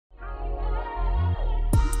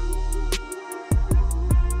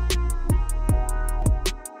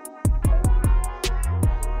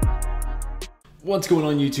What's going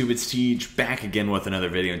on YouTube? It's Tej back again with another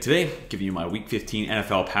video, and today giving you my Week 15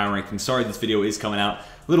 NFL Power Ranking. Sorry this video is coming out a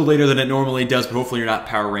little later than it normally does, but hopefully you're not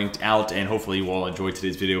power ranked out, and hopefully you will enjoy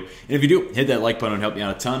today's video. And if you do, hit that like button, it'll help me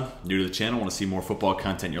out a ton. New to the channel, want to see more football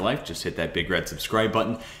content in your life, just hit that big red subscribe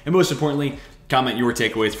button. And most importantly, comment your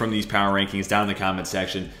takeaways from these power rankings down in the comment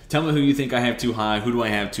section. Tell me who you think I have too high, who do I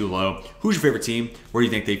have too low, who's your favorite team, where do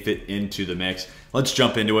you think they fit into the mix. Let's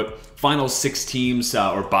jump into it. Final six teams,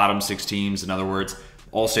 or bottom six teams, in other words,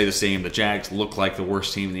 all stay the same. The Jags look like the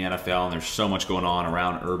worst team in the NFL, and there's so much going on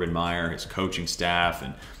around Urban Meyer, his coaching staff,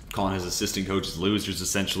 and calling his assistant coaches losers,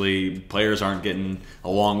 essentially. Players aren't getting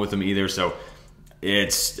along with them either, so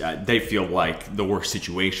it's they feel like the worst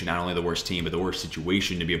situation, not only the worst team, but the worst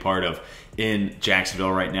situation to be a part of in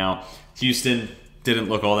Jacksonville right now. Houston didn't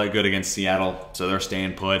look all that good against Seattle, so they're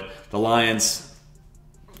staying put. The Lions,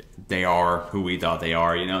 they are who we thought they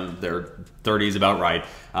are. You know, their 30 is about right.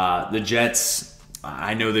 The Jets,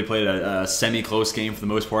 I know they played a semi-close game for the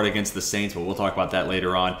most part against the Saints, but we'll talk about that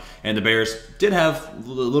later on. And the Bears did have a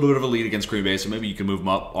little bit of a lead against Green Bay, so maybe you can move them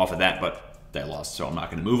up off of that, but they lost, so I'm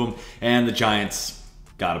not going to move them. And the Giants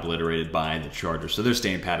got obliterated by the Chargers, so they're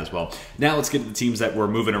staying pat as well. Now let's get to the teams that were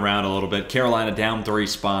moving around a little bit. Carolina down 3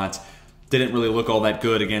 spots. Didn't really look all that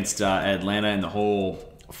good against Atlanta, and the whole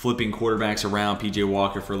flipping quarterbacks around. P.J.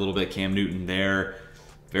 Walker for a little bit, Cam Newton there.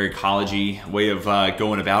 Very collegey way of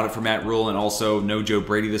going about it for Matt Rule, and also no Joe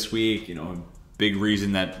Brady this week. You know, big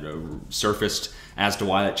reason that surfaced as to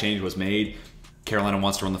why that change was made. Carolina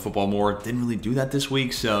wants to run the football more. Didn't really do that this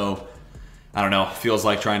week, so I don't know. Feels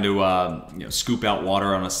like trying to scoop out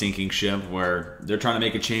water on a sinking ship, where they're trying to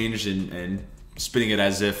make a change and spinning it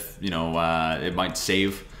as if it might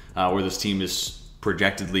save where this team is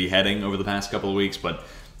projectedly heading over the past couple of weeks, but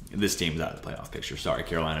this team's out of the playoff picture. Sorry,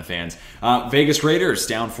 Carolina fans. Vegas Raiders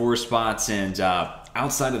down 4 spots, and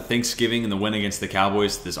outside of Thanksgiving and the win against the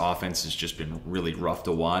Cowboys, this offense has just been really rough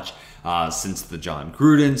to watch since the John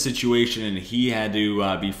Gruden situation, and he had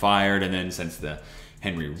to be fired, and then since the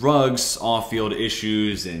Henry Ruggs off-field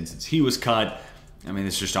issues, and since he was cut. I mean,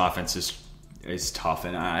 it's just offense is tough.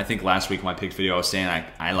 And I think last week in my pick video, I was saying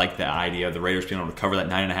I like the idea of the Raiders being able to cover that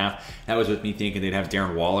 9.5. That was with me thinking they'd have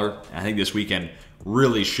Darren Waller. I think this weekend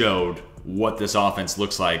really showed what this offense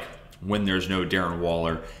looks like when there's no Darren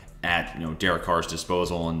Waller at Derek Carr's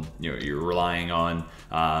disposal, and you're relying on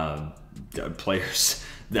players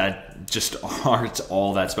that just aren't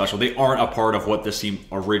all that special. They aren't a part of what this team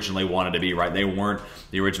originally wanted to be, right? They weren't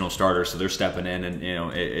the original starters, so they're stepping in, and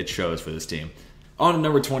it shows for this team. On to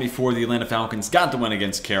number 24, the Atlanta Falcons got the win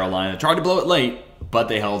against Carolina. Tried to blow it late, but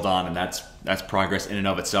they held on, and that's progress in and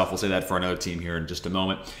of itself. We'll say that for another team here in just a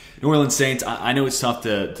moment. New Orleans Saints, I know it's tough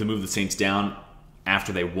to move the Saints down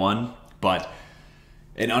after they won, but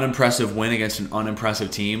an unimpressive win against an unimpressive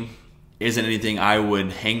team isn't anything I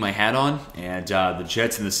would hang my hat on, and the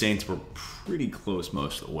Jets and the Saints were pretty close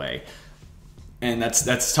most of the way. And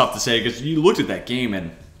that's tough to say, because you looked at that game,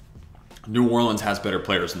 and New Orleans has better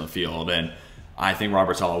players in the field, and I think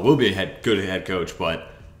Robert Saleh will be a good head coach,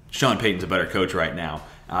 but Sean Payton's a better coach right now.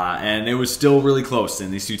 And it was still really close,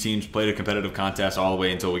 and these two teams played a competitive contest all the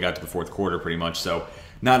way until we got to the fourth quarter pretty much, so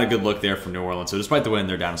not a good look there from New Orleans. So despite the win,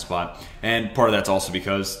 they're down a spot, and part of that's also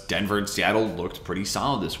because Denver and Seattle looked pretty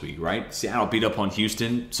solid this week, right? Seattle beat up on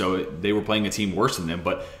Houston, so they were playing a team worse than them,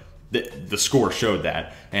 but the score showed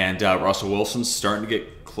that, and Russell Wilson's starting to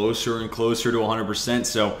get closer and closer to 100%,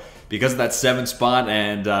 so because of that 7th spot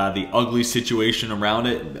and the ugly situation around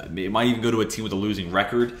it, it might even go to a team with a losing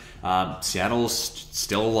record. Seattle's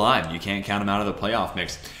still alive. You can't count them out of the playoff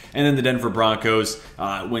mix. And then the Denver Broncos,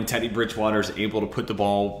 when Teddy Bridgewater is able to put the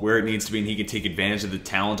ball where it needs to be and he can take advantage of the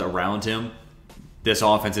talent around him, this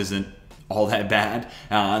offense isn't all that bad.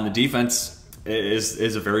 And the defense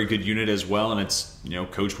is a very good unit as well, and it's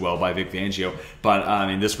coached well by Vic Fangio. But I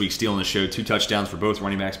mean, this week stealing the show, 2 touchdowns for both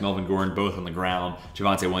running backs, Melvin Gordon, both on the ground,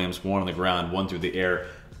 Javonte Williams 1 on the ground, 1 through the air.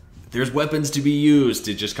 There's weapons to be used.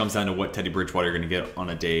 It just comes down to what Teddy Bridgewater are going to get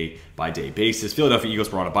on a day-by-day basis. Philadelphia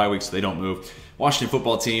Eagles were on a bye week, so they don't move. Washington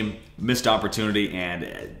football team missed opportunity,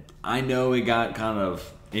 and I know it got kind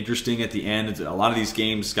of interesting at the end. A lot of these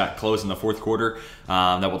games got close in the fourth quarter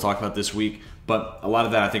that we'll talk about this week. But a lot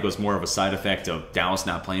of that, I think, was more of a side effect of Dallas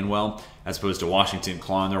not playing well, as opposed to Washington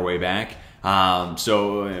clawing their way back.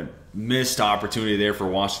 So missed opportunity there for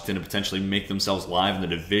Washington to potentially make themselves live in the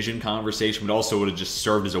division conversation, but also would have just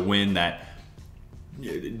served as a win that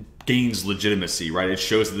gains legitimacy, right? It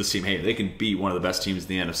shows that this team, hey, they can beat one of the best teams in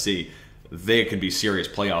the NFC. They can be serious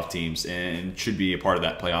playoff teams and should be a part of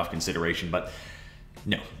that playoff consideration. But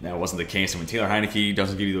No, that wasn't the case. And when Taylor Heineke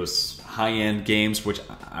doesn't give you those high-end games, which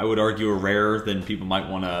I would argue are rarer than people might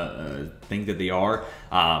want to think that they are,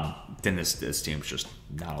 then this team's just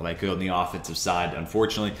not all that good on the offensive side,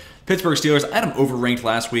 unfortunately. Pittsburgh Steelers, I had them overranked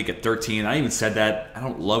last week at 13. I even said that. I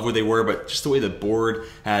don't love where they were, but just the way the board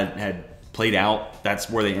had played out, that's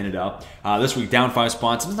where they ended up. This week, down 5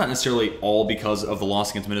 spots. It's not necessarily all because of the loss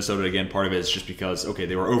against Minnesota. Again, part of it is just because, okay,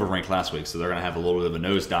 they were overranked last week, so they're going to have a little bit of a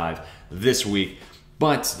nosedive this week.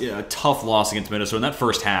 But yeah, a tough loss against Minnesota. In that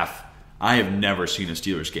first half, I have never seen a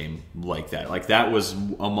Steelers game like that. Like, that was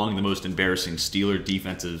among the most embarrassing Steeler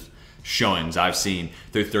defensive showings I've seen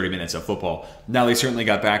through 30 minutes of football. Now, they certainly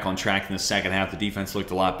got back on track in the second half. The defense looked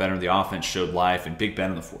a lot better. The offense showed life, and Big Ben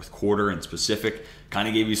in the fourth quarter in specific kind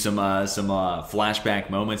of gave you some flashback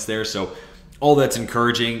moments there. So all that's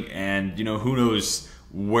encouraging, and who knows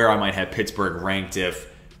where I might have Pittsburgh ranked if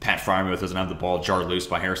Pat Freiermuth doesn't have the ball jarred loose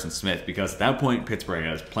by Harrison Smith, because at that point Pittsburgh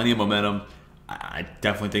has plenty of momentum. I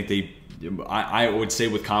definitely think I would say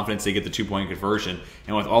with confidence they get the 2-point conversion,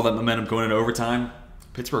 and with all that momentum going into overtime,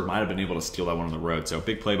 Pittsburgh might have been able to steal that one on the road. So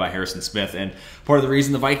big play by Harrison Smith, and part of the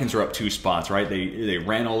reason the Vikings are up 2 spots, right? They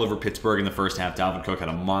ran all over Pittsburgh in the first half. Dalvin Cook had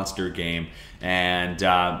a monster game, and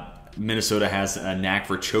Minnesota has a knack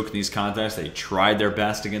for choking these contests. They tried their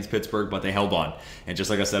best against Pittsburgh, but they held on. And just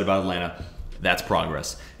like I said about Atlanta, that's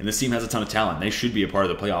progress. And this team has a ton of talent. They should be a part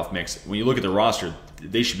of the playoff mix. When you look at the roster,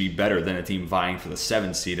 they should be better than a team vying for the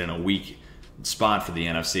 7th seed in a weak spot for the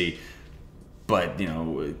NFC. But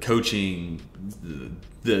coaching,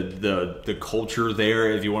 the culture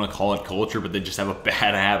there, if you want to call it culture, but they just have a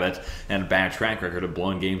bad habit and a bad track record of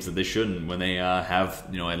blowing games that they shouldn't when they have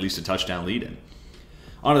at least a touchdown lead in.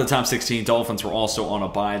 On to the top 16. Dolphins were also on a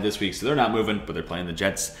bye this week, so they're not moving, but they're playing the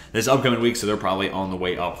Jets this upcoming week, so they're probably on the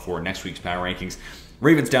way up for next week's power rankings.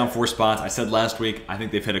 Ravens down 4 spots. I said last week, I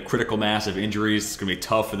think they've hit a critical mass of injuries. It's going to be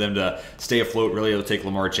tough for them to stay afloat. Really, it'll take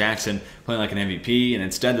Lamar Jackson playing like an MVP, and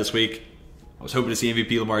instead this week, I was hoping to see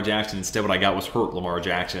MVP Lamar Jackson. Instead, what I got was hurt Lamar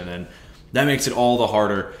Jackson, and that makes it all the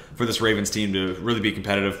harder for this Ravens team to really be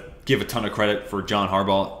competitive. Give a ton of credit for John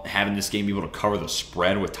Harbaugh having this game able to cover the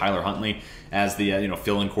spread with Tyler Huntley as the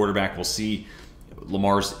fill-in quarterback. We'll see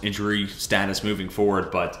Lamar's injury status moving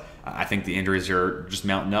forward, but I think the injuries are just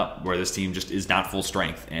mounting up where this team just is not full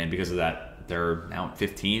strength, and because of that, they're now at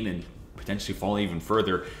 15 and potentially fall even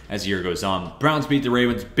further as the year goes on. Browns beat the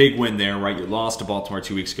Ravens. Big win there, right? You lost to Baltimore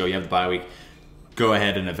 2 weeks ago. You have the bye week. Go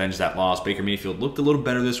ahead and avenge that loss. Baker Mayfield looked a little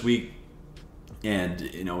better this week. And,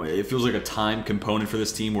 it feels like a time component for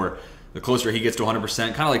this team where the closer he gets to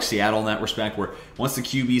 100%, kind of like Seattle in that respect, where once the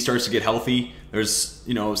QB starts to get healthy, there's,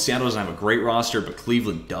 Seattle doesn't have a great roster, but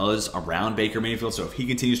Cleveland does around Baker Mayfield. So if he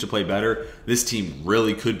continues to play better, this team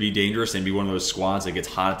really could be dangerous and be one of those squads that gets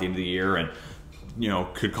hot at the end of the year and,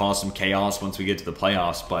 could cause some chaos once we get to the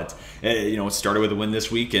playoffs. But, it started with a win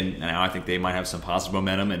this week, and now I think they might have some positive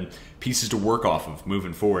momentum and pieces to work off of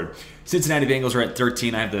moving forward. Cincinnati Bengals are at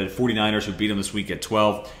 13. I have the 49ers who beat them this week at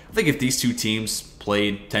 12. I think if these two teams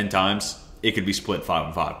played 10 times, it could be split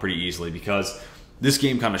 5-5 pretty easily, because this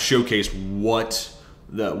game kind of showcased what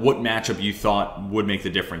matchup you thought would make the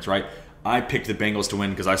difference, right? I picked the Bengals to win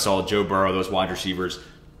because I saw Joe Burrow, those wide receivers,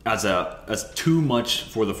 as too much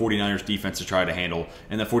for the 49ers defense to try to handle,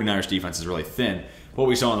 and the 49ers defense is really thin. What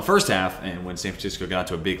we saw in the first half, and when San Francisco got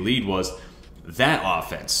to a big lead, was that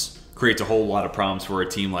offense creates a whole lot of problems for a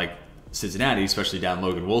team like Cincinnati, especially down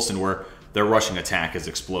Logan Wilson, where their rushing attack is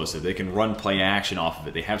explosive. They can run play action off of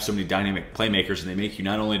it. They have so many dynamic playmakers, and they make you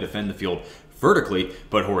not only defend the field vertically,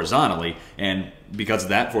 but horizontally. And because of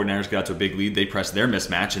that, 49ers got to a big lead. They press their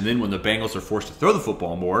mismatch. And then when the Bengals are forced to throw the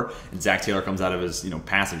football more, and Zach Taylor comes out of his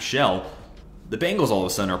passive shell, the Bengals all of a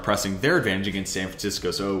sudden are pressing their advantage against San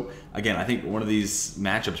Francisco. So, again, I think one of these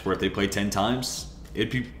matchups where if they play 10 times,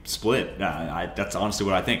 it'd be split. That's honestly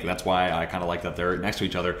what I think. That's why I kind of like that they're next to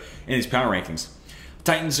each other in these power rankings.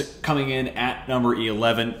 Titans coming in at number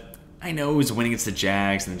 11. I know it was winning against the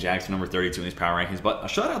Jags, and the Jags are number 32 in these power rankings, but a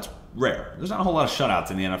shutout's rare. There's not a whole lot of shutouts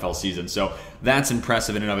in the NFL season, so that's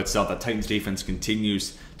impressive in and of itself. That Titans defense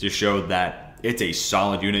continues to show that it's a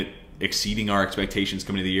solid unit, exceeding our expectations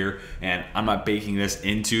coming into the year, and I'm not baking this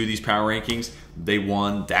into these power rankings. They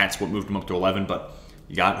won. That's what moved them up to 11, but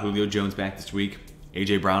you got Julio Jones back this week.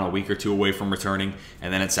 A.J. Brown a week or two away from returning,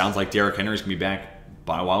 and then it sounds like Derrick Henry's going to be back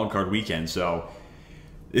by wild card weekend, so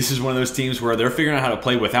this is one of those teams where they're figuring out how to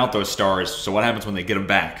play without those stars. So what happens when they get them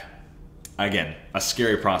back? Again, a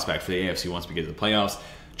scary prospect for the AFC once we get to the playoffs.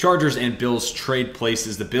 Chargers and Bills trade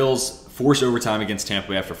places. The Bills force overtime against Tampa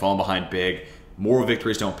Bay after falling behind big. Moral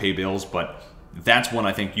victories don't pay bills, but that's one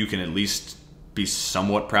I think you can at least be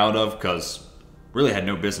somewhat proud of, because really had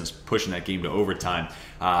no business pushing that game to overtime.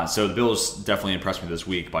 So the Bills definitely impressed me this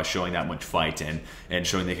week by showing that much fight and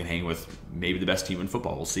showing they can hang with maybe the best team in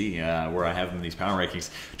football. We'll see where I have them in these power rankings.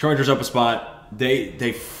 Chargers up a spot.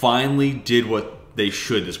 They finally did what they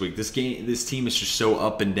should this week. This team is just so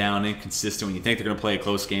up and down, inconsistent. When you think they're going to play a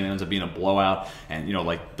close game, it ends up being a blowout. And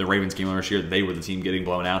like the Ravens game last year, they were the team getting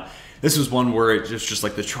blown out. This was one where it's just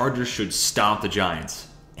like the Chargers should stomp the Giants.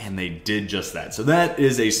 And they did just that. So that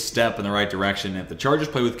is a step in the right direction. If the Chargers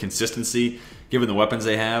play with consistency, given the weapons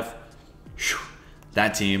they have,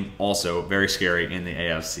 that team also very scary in the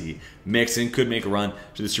AFC. Mixon could make a run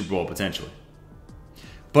to the Super Bowl potentially.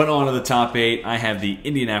 But on to the top 8, I have the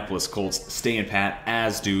Indianapolis Colts staying pat,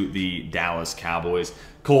 as do the Dallas Cowboys.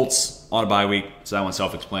 Colts on a bye week, so that one's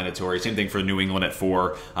self-explanatory. Same thing for New England at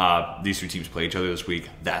 4. These two teams play each other this week.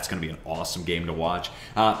 That's going to be an awesome game to watch.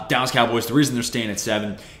 Dallas Cowboys, the reason they're staying at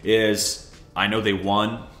 7 is I know they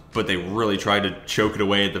won, but they really tried to choke it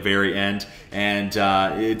away at the very end. And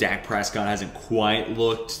Dak Prescott hasn't quite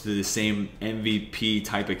looked the same MVP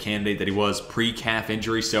type of candidate that he was pre-calf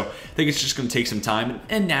injury. So I think it's just going to take some time.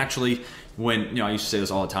 And naturally, when, I used to say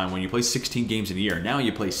this all the time, when you play 16 games in a year, now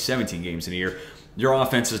you play 17 games in a year, your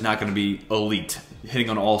offense is not going to be elite, hitting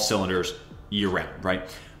on all cylinders year-round, right?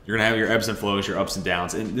 You're going to have your ebbs and flows, your ups and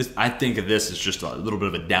downs. And I think of this as just a little bit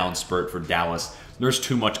of a down spurt for Dallas. There's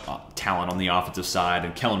too much talent on the offensive side,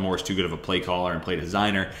 and Kellen Moore is too good of a play caller and play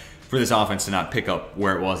designer for this offense to not pick up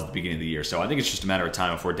where it was at the beginning of the year. So I think it's just a matter of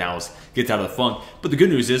time before Dallas gets out of the funk. But the good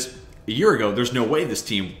news is, a year ago, there's no way this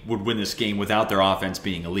team would win this game without their offense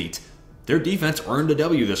being elite. Their defense earned a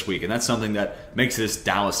W this week, and that's something that makes this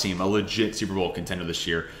Dallas team a legit Super Bowl contender this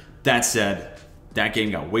year. That said, that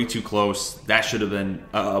game got way too close. That should have been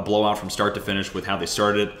a blowout from start to finish with how they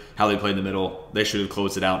started, how they played in the middle. They should have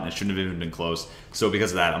closed it out, and it shouldn't have even been close. So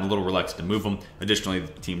because of that, I'm a little reluctant to move them. Additionally,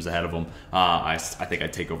 the teams ahead of them, I think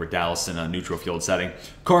I'd take over Dallas in a neutral field setting.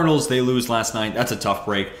 Cardinals, they lose last night. That's a tough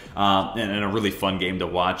break and a really fun game to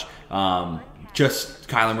watch. Just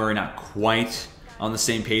Kyler Murray not quite on the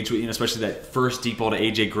same page, especially that first deep ball to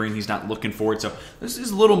A.J. Green. He's not looking for it. So there's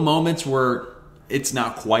these little moments where it's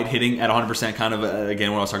not quite hitting at 100%. Kind of,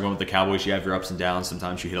 again, when I was talking about the Cowboys, you have your ups and downs.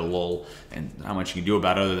 Sometimes you hit a lull, and not much you can do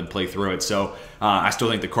about it other than play through it. So I still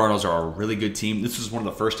think the Cardinals are a really good team. This was one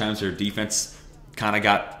of the first times their defense kind of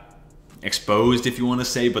got exposed, if you want to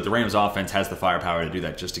say, but the Rams offense has the firepower to do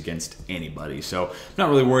that just against anybody. So I'm not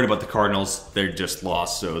really worried about the Cardinals. They're just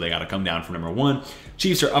lost, so they got to come down for number 1.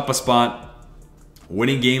 Chiefs are up a spot,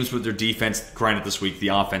 winning games with their defense. Granted, this week the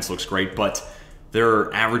offense looks great, but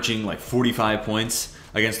they're averaging like 45 points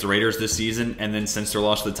against the Raiders this season, and then since their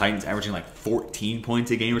loss to the Titans, averaging like 14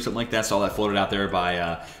 points a game or something like that. Saw that floated out there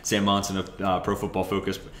by Sam Monson of Pro Football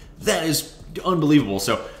Focus. That is unbelievable.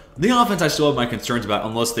 So the offense I still have my concerns about,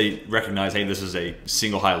 unless they recognize, hey, this is a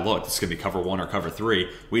single high look. This is going to be cover 1 or cover 3.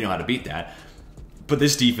 We know how to beat that. But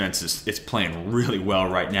this defense is playing really well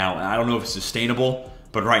right now, and I don't know if it's sustainable.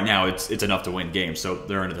 But right now, it's enough to win games. So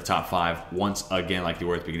they're into the top 5 once again, like they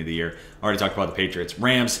were at the beginning of the year. I already talked about the Patriots.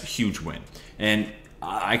 Rams, huge win. And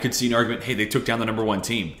I could see an argument, hey, they took down the number 1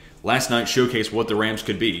 team. Last night showcased what the Rams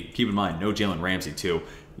could be. Keep in mind, no Jalen Ramsey, too,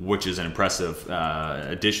 which is an impressive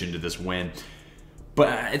addition to this win. But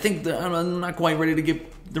I think I'm not quite ready to give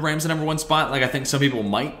the Rams the number 1 spot. Like I think some people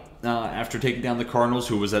might after taking down the Cardinals,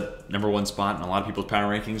 who was at number 1 spot in a lot of people's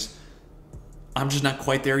power rankings. I'm just not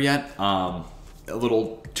quite there yet. A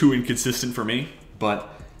little too inconsistent for me,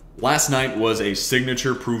 but last night was a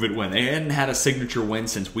signature prove-it win. They hadn't had a signature win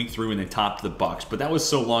since week 3 when they topped the Bucs, but that was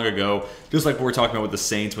so long ago, just like we were talking about with the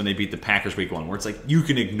Saints when they beat the Packers week 1, where it's like, you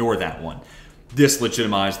can ignore that one. This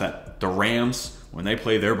legitimized that the Rams, when they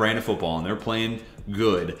play their brand of football and they're playing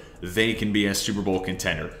good, they can be a Super Bowl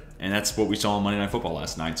contender. And that's what we saw on Monday Night Football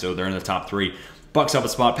last night, so they're in the top 3. Bucs up a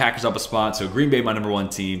spot, Packers up a spot, so Green Bay my number 1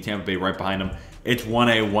 team, Tampa Bay right behind them. It's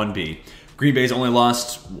 1A, 1B. Green Bay's only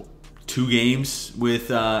lost 2 games with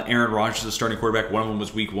Aaron Rodgers as starting quarterback. One of them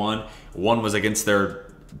was week 1. One was against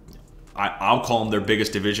their, I'll call them their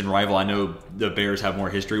biggest division rival. I know the Bears have more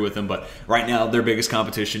history with them, but right now their biggest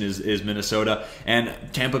competition is Minnesota. And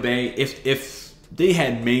Tampa Bay, if they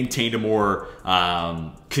had maintained a more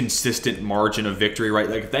consistent margin of victory, right?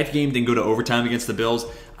 Like if that game didn't go to overtime against the Bills,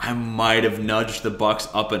 I might have nudged the Bucs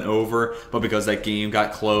up and over. But because that game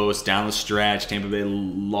got close down the stretch, Tampa Bay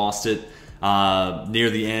lost it near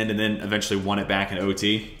the end and then eventually won it back in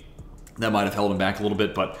OT. That might have held them back a little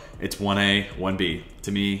bit, but it's 1A, 1B.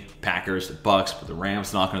 To me, Packers, Bucks, with the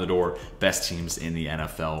Rams knocking on the door, best teams in the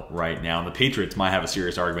NFL right now. And the Patriots might have a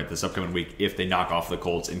serious argument this upcoming week if they knock off the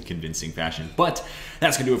Colts in convincing fashion. But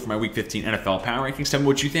that's going to do it for my Week 15 NFL Power Rankings. Tell me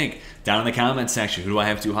what you think down in the comments section. Who do I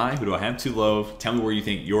have too high? Who do I have too low? Tell me where you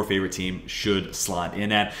think your favorite team should slot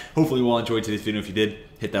in at. Hopefully you all enjoyed today's video. If you did,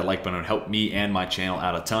 hit that like button. It would help me and my channel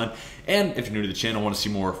out a ton. And if you're new to the channel, want to see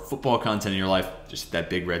more football content in your life, just hit that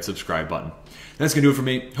big red subscribe button. That's going to do it for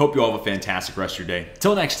me. Hope you all have a fantastic rest of your day.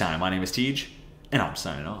 Till next time, my name is Tej, and I'm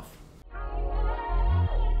signing off.